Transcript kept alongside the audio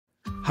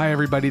Hi,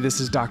 everybody.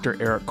 This is Dr.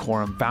 Eric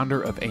Corum,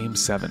 founder of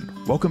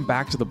AIM7. Welcome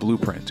back to The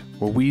Blueprint,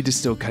 where we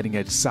distill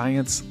cutting-edge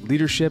science,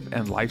 leadership,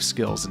 and life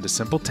skills into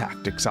simple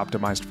tactics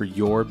optimized for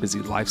your busy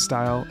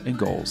lifestyle and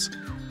goals.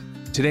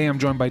 Today, I'm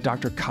joined by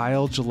Dr.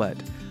 Kyle Gillett,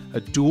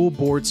 a dual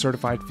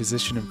board-certified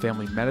physician in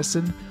family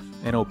medicine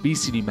and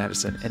obesity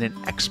medicine, and an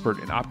expert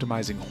in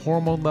optimizing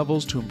hormone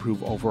levels to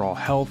improve overall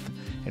health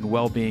and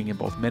well-being in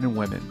both men and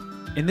women.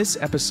 In this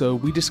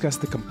episode, we discuss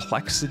the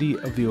complexity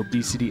of the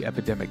obesity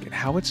epidemic and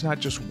how it's not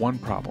just one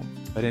problem,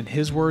 but in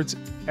his words,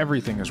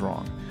 everything is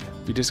wrong.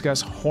 We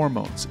discuss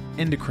hormones,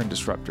 endocrine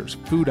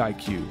disruptors, food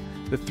IQ,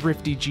 the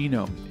Thrifty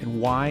Genome, and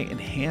why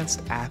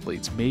enhanced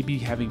athletes may be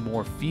having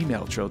more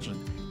female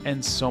children,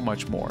 and so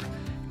much more.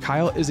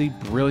 Kyle is a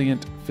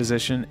brilliant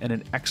physician and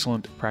an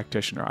excellent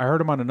practitioner. I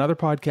heard him on another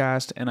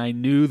podcast, and I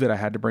knew that I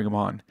had to bring him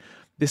on.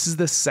 This is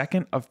the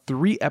second of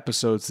 3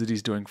 episodes that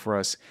he's doing for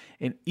us,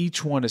 and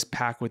each one is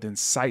packed with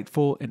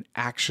insightful and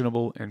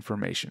actionable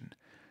information.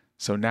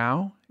 So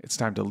now it's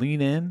time to lean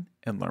in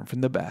and learn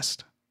from the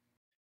best.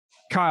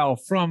 Kyle,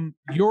 from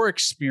your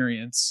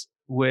experience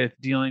with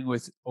dealing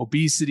with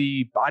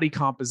obesity, body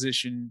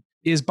composition,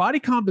 is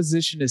body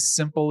composition as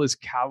simple as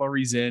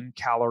calories in,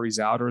 calories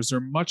out, or is there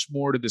much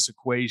more to this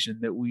equation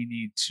that we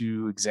need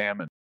to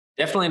examine?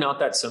 Definitely not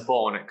that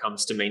simple when it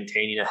comes to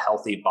maintaining a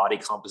healthy body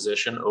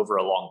composition over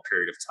a long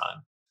period of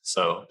time.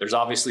 So there's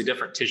obviously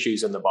different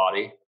tissues in the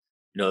body.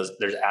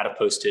 There's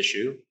adipose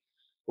tissue,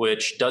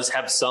 which does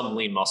have some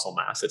lean muscle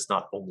mass. It's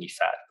not only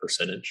fat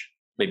percentage,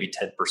 maybe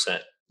 10%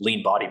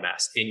 lean body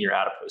mass in your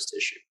adipose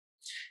tissue.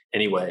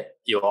 Anyway,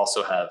 you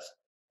also have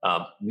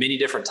many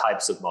different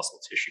types of muscle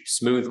tissue: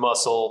 smooth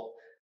muscle,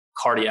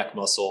 cardiac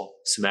muscle,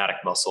 somatic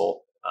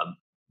muscle,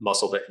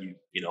 muscle that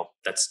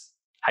that's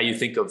how you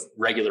think of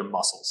regular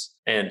muscles.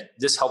 And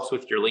this helps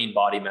with your lean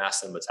body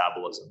mass and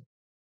metabolism.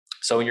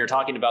 So when you're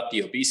talking about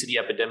the obesity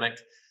epidemic,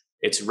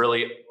 it's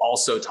really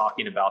also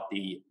talking about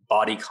the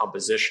body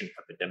composition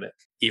epidemic.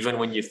 Even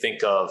when you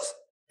think of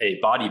a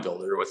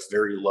bodybuilder with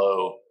very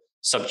low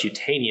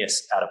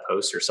subcutaneous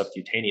adipose or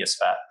subcutaneous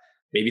fat,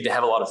 maybe they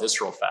have a lot of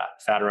visceral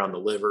fat around the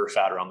liver,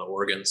 fat around the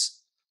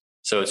organs.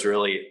 So it's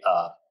really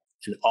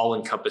an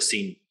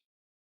all-encompassing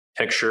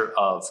picture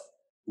of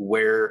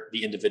where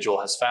the individual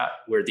has fat,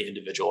 where the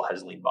individual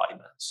has lean body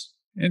mass.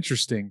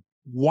 Interesting.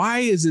 Why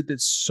is it that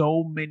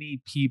so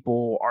many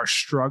people are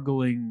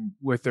struggling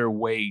with their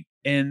weight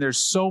and there's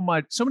so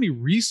many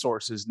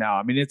resources now?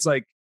 I mean, it's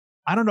like,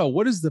 I don't know,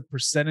 what is the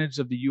percentage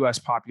of the US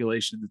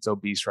population that's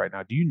obese right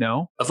now? Do you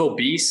know? Of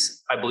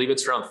obese, I believe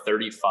it's around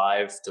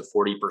 35 to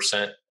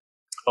 40%.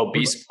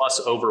 Obese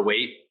plus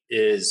overweight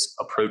is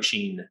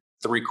approaching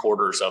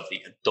 3/4 of the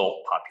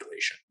adult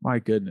population. My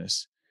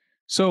goodness.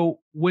 So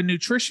when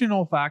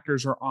nutritional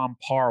factors are on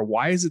par,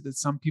 why is it that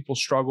some people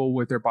struggle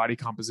with their body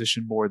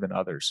composition more than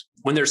others?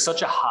 When there's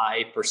such a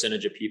high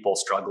percentage of people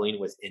struggling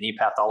with any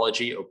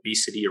pathology,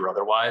 obesity or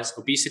otherwise,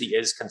 obesity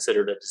is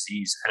considered a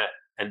disease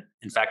and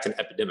in fact, an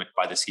epidemic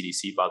by the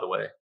CDC, by the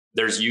way.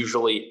 There's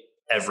usually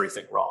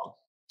everything wrong.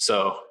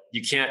 So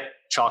you can't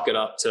chalk it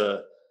up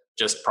to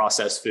just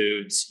processed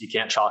foods. You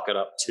can't chalk it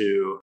up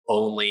to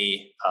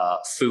only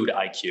food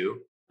IQ.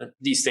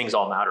 These things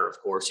all matter, of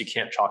course. You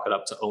can't chalk it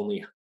up to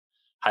only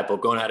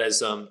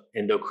hypogonadism,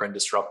 endocrine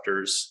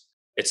disruptors.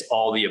 It's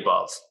all the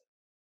above.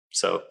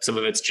 So some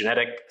of it's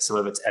genetic, some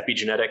of it's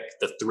epigenetic.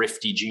 The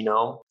Thrifty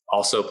genome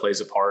also plays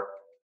a part.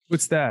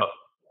 What's that?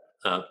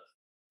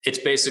 It's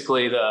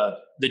basically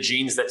the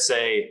genes that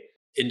say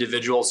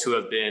individuals who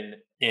have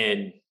been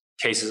in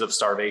cases of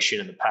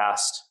starvation in the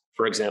past,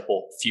 for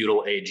example,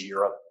 feudal age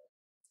Europe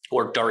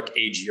or dark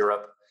age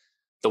Europe,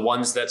 the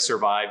ones that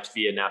survived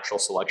via natural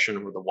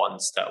selection were the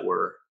ones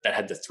that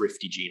had the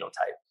Thrifty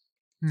genotype.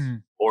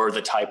 Or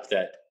the type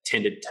that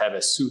tended to have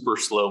a super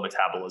slow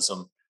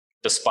metabolism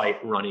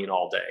despite running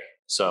all day.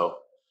 So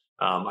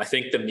I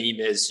think the meme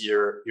is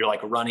you're like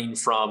running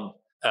from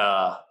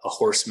a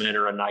horseman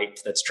or a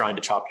knight that's trying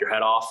to chop your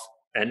head off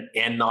and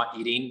not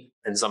eating,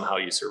 and somehow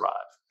you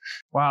survive.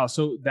 Wow.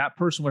 So that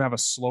person would have a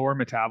slower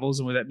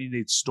metabolism. Would that mean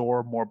they'd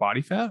store more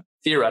body fat?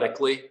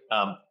 Theoretically,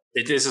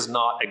 this is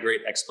not a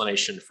great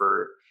explanation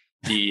for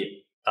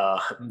the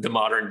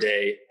modern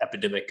day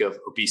epidemic of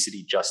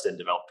obesity just in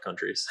developed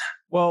countries.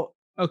 Well,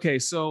 okay.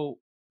 So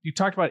you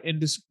talked about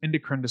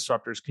endocrine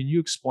disruptors. Can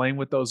you explain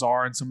what those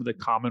are and some of the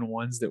common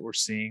ones that we're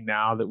seeing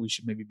now that we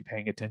should maybe be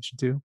paying attention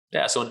to?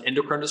 Yeah. So an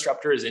endocrine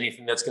disruptor is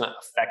anything that's going to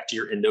affect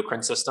your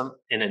endocrine system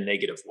in a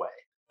negative way.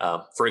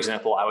 For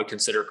example, I would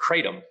consider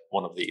kratom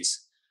one of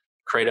these.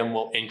 Kratom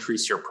will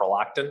increase your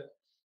prolactin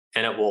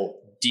and it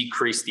will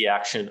decrease the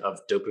action of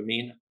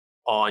dopamine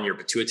on your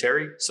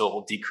pituitary. So it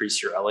will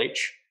decrease your LH,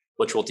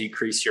 which will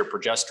decrease your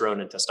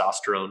progesterone and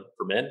testosterone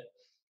for men,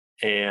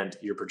 and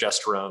your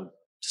progesterone,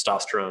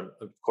 testosterone,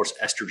 of course,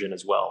 estrogen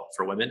as well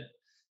for women,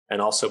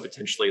 and also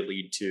potentially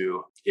lead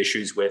to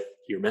issues with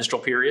your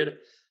menstrual period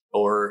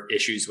or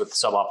issues with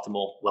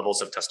suboptimal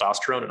levels of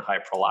testosterone and high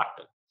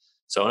prolactin.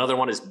 So another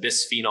one is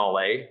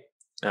bisphenol A.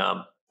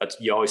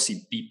 You always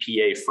see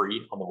BPA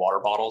free on the water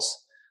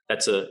bottles.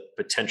 That's a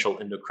potential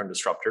endocrine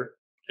disruptor.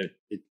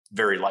 it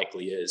very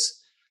likely is,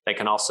 that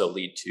can also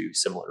lead to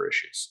similar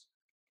issues.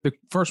 The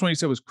first one you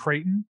said was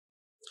Kratom?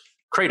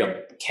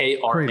 Kratom,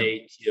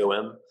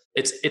 Kratom.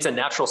 It's a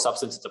natural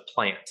substance. It's a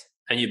plant.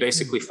 And you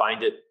basically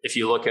find it, if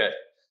you look at,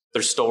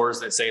 there's stores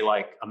that say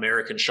like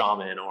American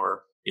Shaman,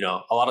 or,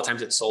 a lot of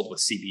times it's sold with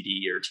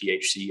CBD or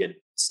THC in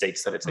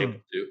states that it's able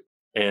to.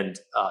 And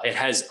it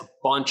has a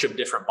bunch of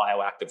different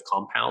bioactive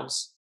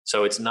compounds.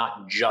 So it's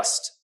not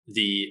just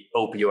the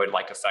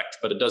opioid-like effect,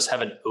 but it does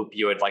have an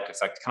opioid-like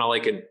effect, kind of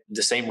like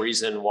the same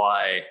reason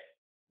why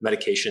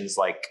medications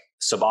like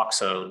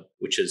Suboxone,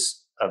 which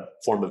is a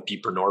form of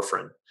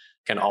buprenorphine,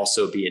 can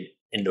also be an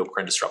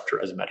endocrine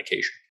disruptor as a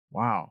medication.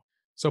 Wow.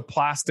 So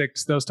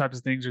plastics, those types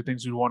of things are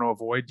things you'd want to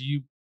avoid. Do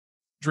you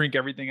drink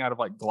everything out of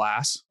like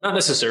glass? Not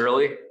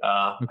necessarily.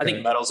 Okay. I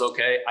think metal's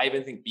okay. I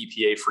even think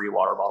BPA-free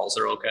water bottles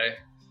are okay.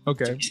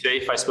 Okay. To be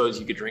safe, I suppose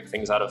you could drink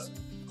things out of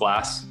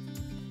glass.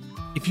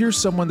 If you're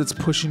someone that's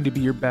pushing to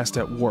be your best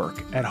at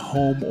work, at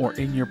home, or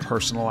in your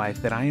personal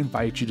life, then I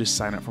invite you to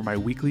sign up for my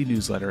weekly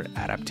newsletter,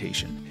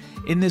 Adaptation.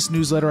 In this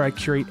newsletter, I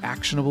curate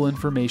actionable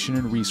information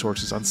and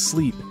resources on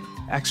sleep,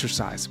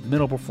 exercise,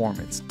 mental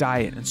performance,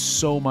 diet, and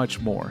so much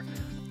more.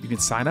 You can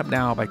sign up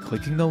now by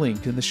clicking the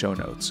link in the show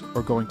notes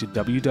or going to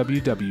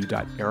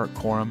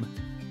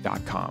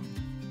www.ericquorum.com.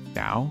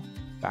 Now,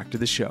 back to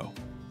the show.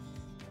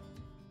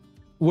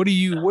 What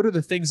are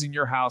the things in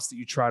your house that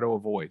you try to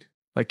avoid?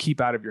 Like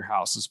keep out of your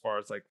house as far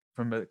as like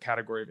from the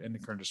category of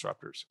endocrine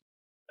disruptors?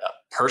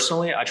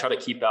 Personally, I try to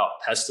keep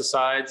out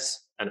pesticides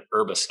and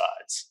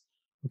herbicides.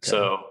 Okay.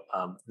 So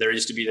there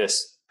used to be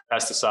this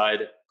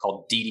pesticide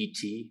called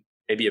DDT.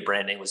 Maybe a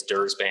brand name was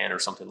Dursban or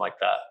something like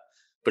that.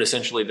 But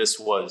essentially this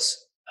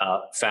was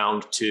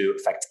found to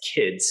affect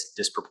kids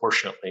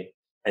disproportionately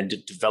and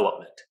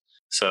development.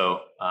 So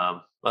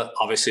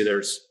obviously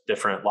there's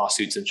different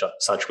lawsuits and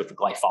such with the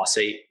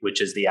glyphosate, which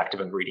is the active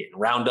ingredient in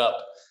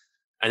Roundup.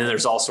 And then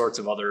there's all sorts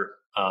of other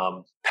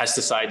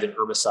pesticides and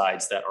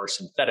herbicides that are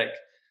synthetic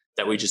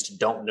that we just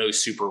don't know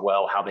super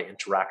well how they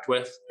interact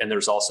with. And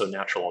there's also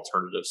natural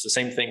alternatives. The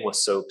same thing with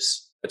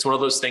soaps. It's one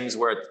of those things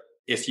where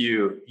if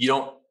you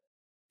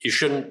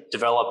shouldn't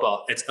develop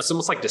it's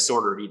almost like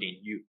disordered eating.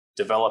 You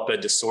develop a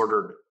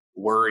disordered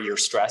worry or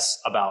stress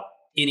about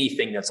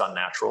anything that's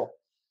unnatural.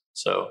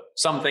 So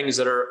some things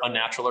that are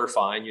unnatural are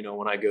fine.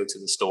 When I go to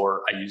the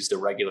store, I use the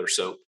regular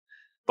soap.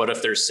 But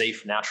if there's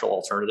safe, natural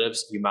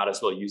alternatives, you might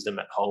as well use them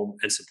at home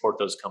and support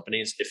those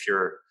companies if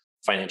you're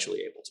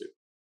financially able to.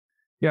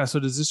 Yeah. So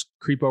does this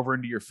creep over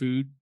into your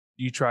food?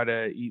 Do you try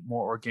to eat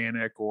more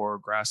organic or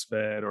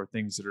grass-fed or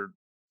things that are,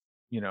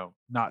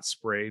 not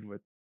sprayed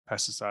with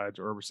pesticides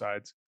or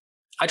herbicides?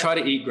 I try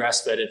to eat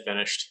grass-fed and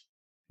finished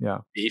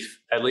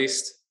beef, at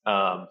least.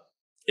 Not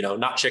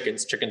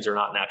chickens. Chickens are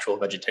not natural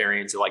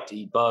vegetarians. They like to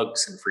eat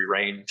bugs and free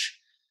range.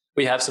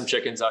 We have some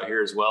chickens out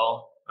here as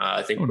well.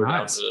 I think we're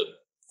down to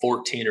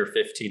 14 or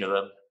 15 of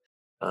them.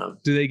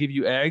 Do they give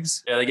you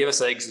eggs? Yeah, they give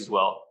us eggs as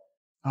well.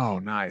 Oh,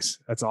 nice.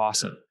 That's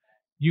awesome.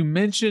 You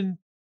mentioned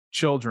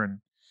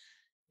children.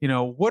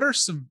 What are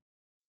some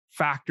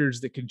factors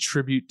that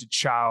contribute to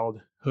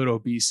childhood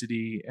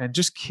obesity and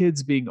just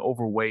kids being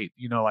overweight?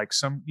 You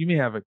may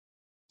have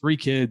 3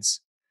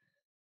 kids,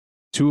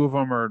 2 of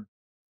them are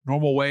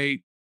normal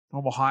weight,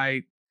 normal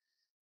height.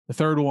 The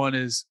third one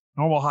is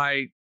normal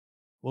height,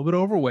 a little bit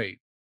overweight.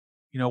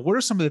 What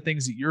are some of the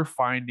things that you're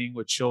finding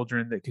with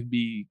children that can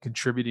be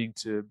contributing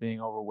to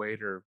being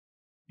overweight or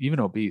even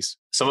obese?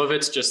 Some of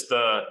it's just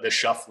the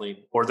shuffling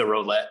or the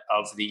roulette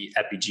of the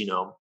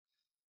epigenome.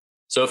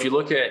 So if you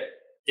look at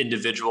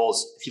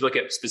individuals, if you look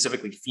at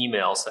specifically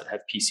females that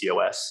have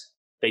PCOS,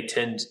 they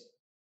tend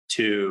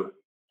to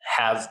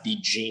have the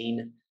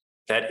gene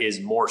that is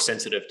more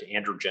sensitive to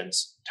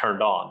androgens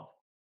turned on,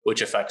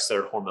 which affects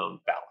their hormone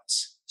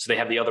balance. So they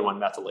have the other one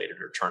methylated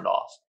or turned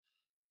off.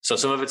 So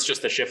some of it's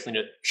just the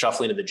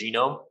shuffling of the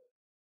genome.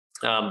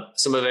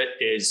 Some of it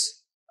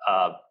is,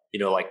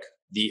 like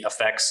the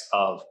effects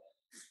of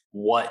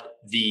what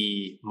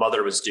the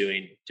mother was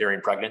doing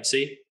during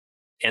pregnancy.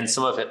 And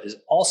some of it is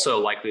also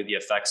likely the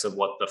effects of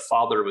what the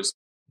father was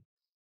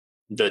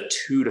the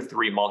 2 to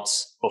 3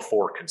 months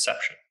before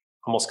conception,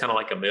 almost kind of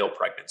like a male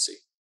pregnancy,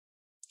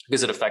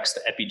 because it affects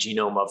the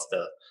epigenome of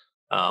the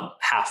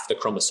half the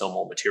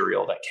chromosomal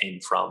material that came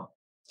from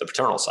the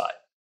paternal side.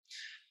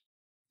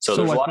 So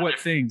there's like a lot what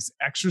things?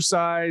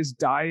 Exercise,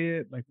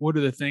 diet, like what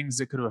are the things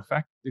that could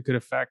affect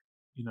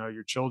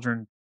your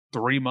children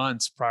 3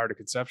 months prior to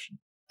conception?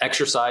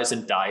 Exercise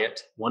and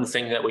diet. One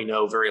thing that we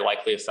know very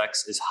likely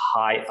affects is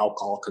high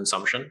alcohol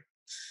consumption.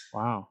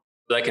 Wow.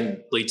 That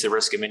can lead to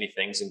risk of many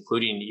things,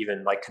 including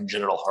even like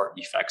congenital heart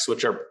defects,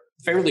 which are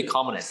fairly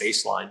common at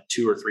baseline,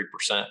 2 or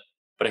 3%,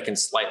 but it can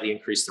slightly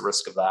increase the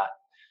risk of that.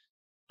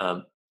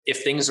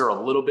 If things are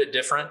a little bit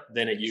different,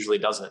 then it usually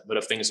doesn't. But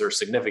if things are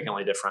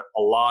significantly different,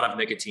 a lot of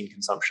nicotine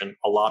consumption,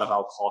 a lot of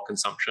alcohol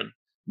consumption,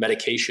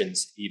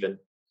 medications even,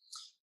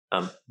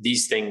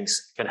 these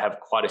things can have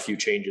quite a few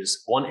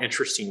changes. One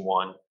interesting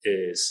one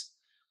is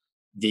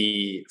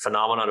the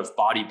phenomenon of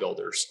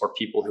bodybuilders or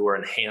people who are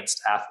enhanced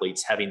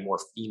athletes having more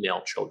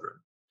female children.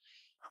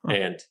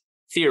 And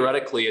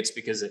theoretically, it's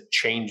because it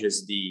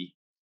changes the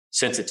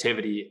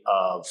sensitivity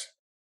of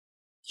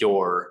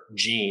your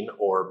gene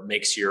or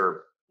makes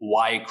your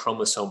Y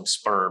chromosome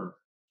sperm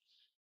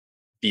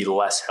be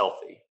less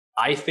healthy.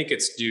 I think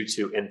it's due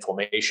to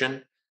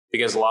inflammation,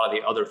 because a lot of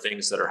the other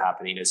things that are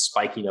happening is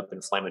spiking up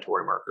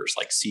inflammatory markers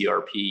like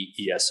CRP,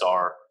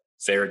 ESR,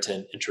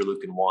 ferritin,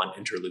 interleukin 1,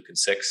 interleukin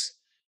 6,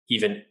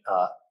 even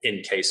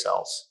NK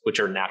cells, which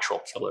are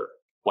natural killer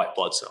white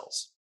blood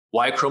cells.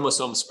 Y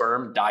chromosome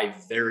sperm die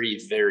very,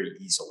 very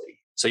easily.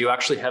 So you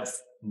actually have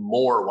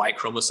more Y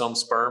chromosome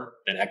sperm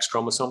than X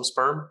chromosome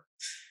sperm.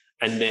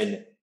 And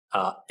then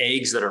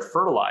eggs that are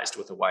fertilized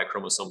with a Y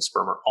chromosome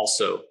sperm are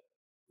also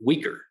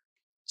weaker.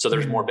 So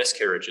there's more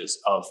miscarriages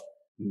of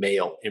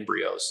male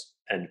embryos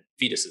and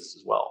fetuses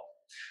as well.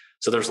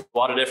 So there's a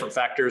lot of different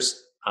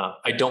factors.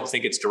 I don't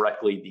think it's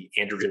directly the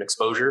androgen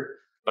exposure,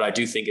 but I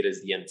do think it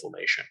is the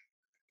inflammation.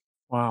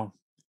 Wow.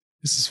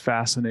 This is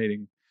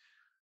fascinating.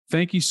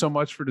 Thank you so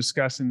much for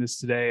discussing this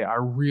today. I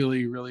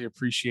really, really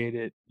appreciate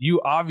it.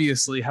 You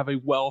obviously have a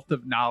wealth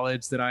of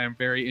knowledge that I am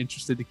very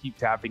interested to keep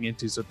tapping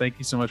into. So thank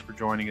you so much for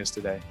joining us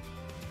today.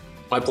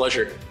 My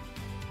pleasure.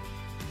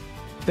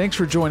 Thanks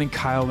for joining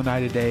Kyle and I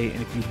today. And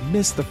if you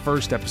missed the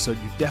first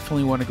episode, you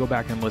definitely want to go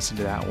back and listen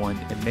to that one,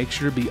 and make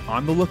sure to be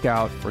on the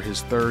lookout for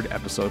his third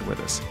episode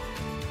with us.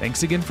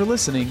 Thanks again for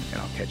listening,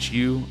 and I'll catch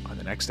you on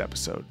the next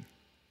episode.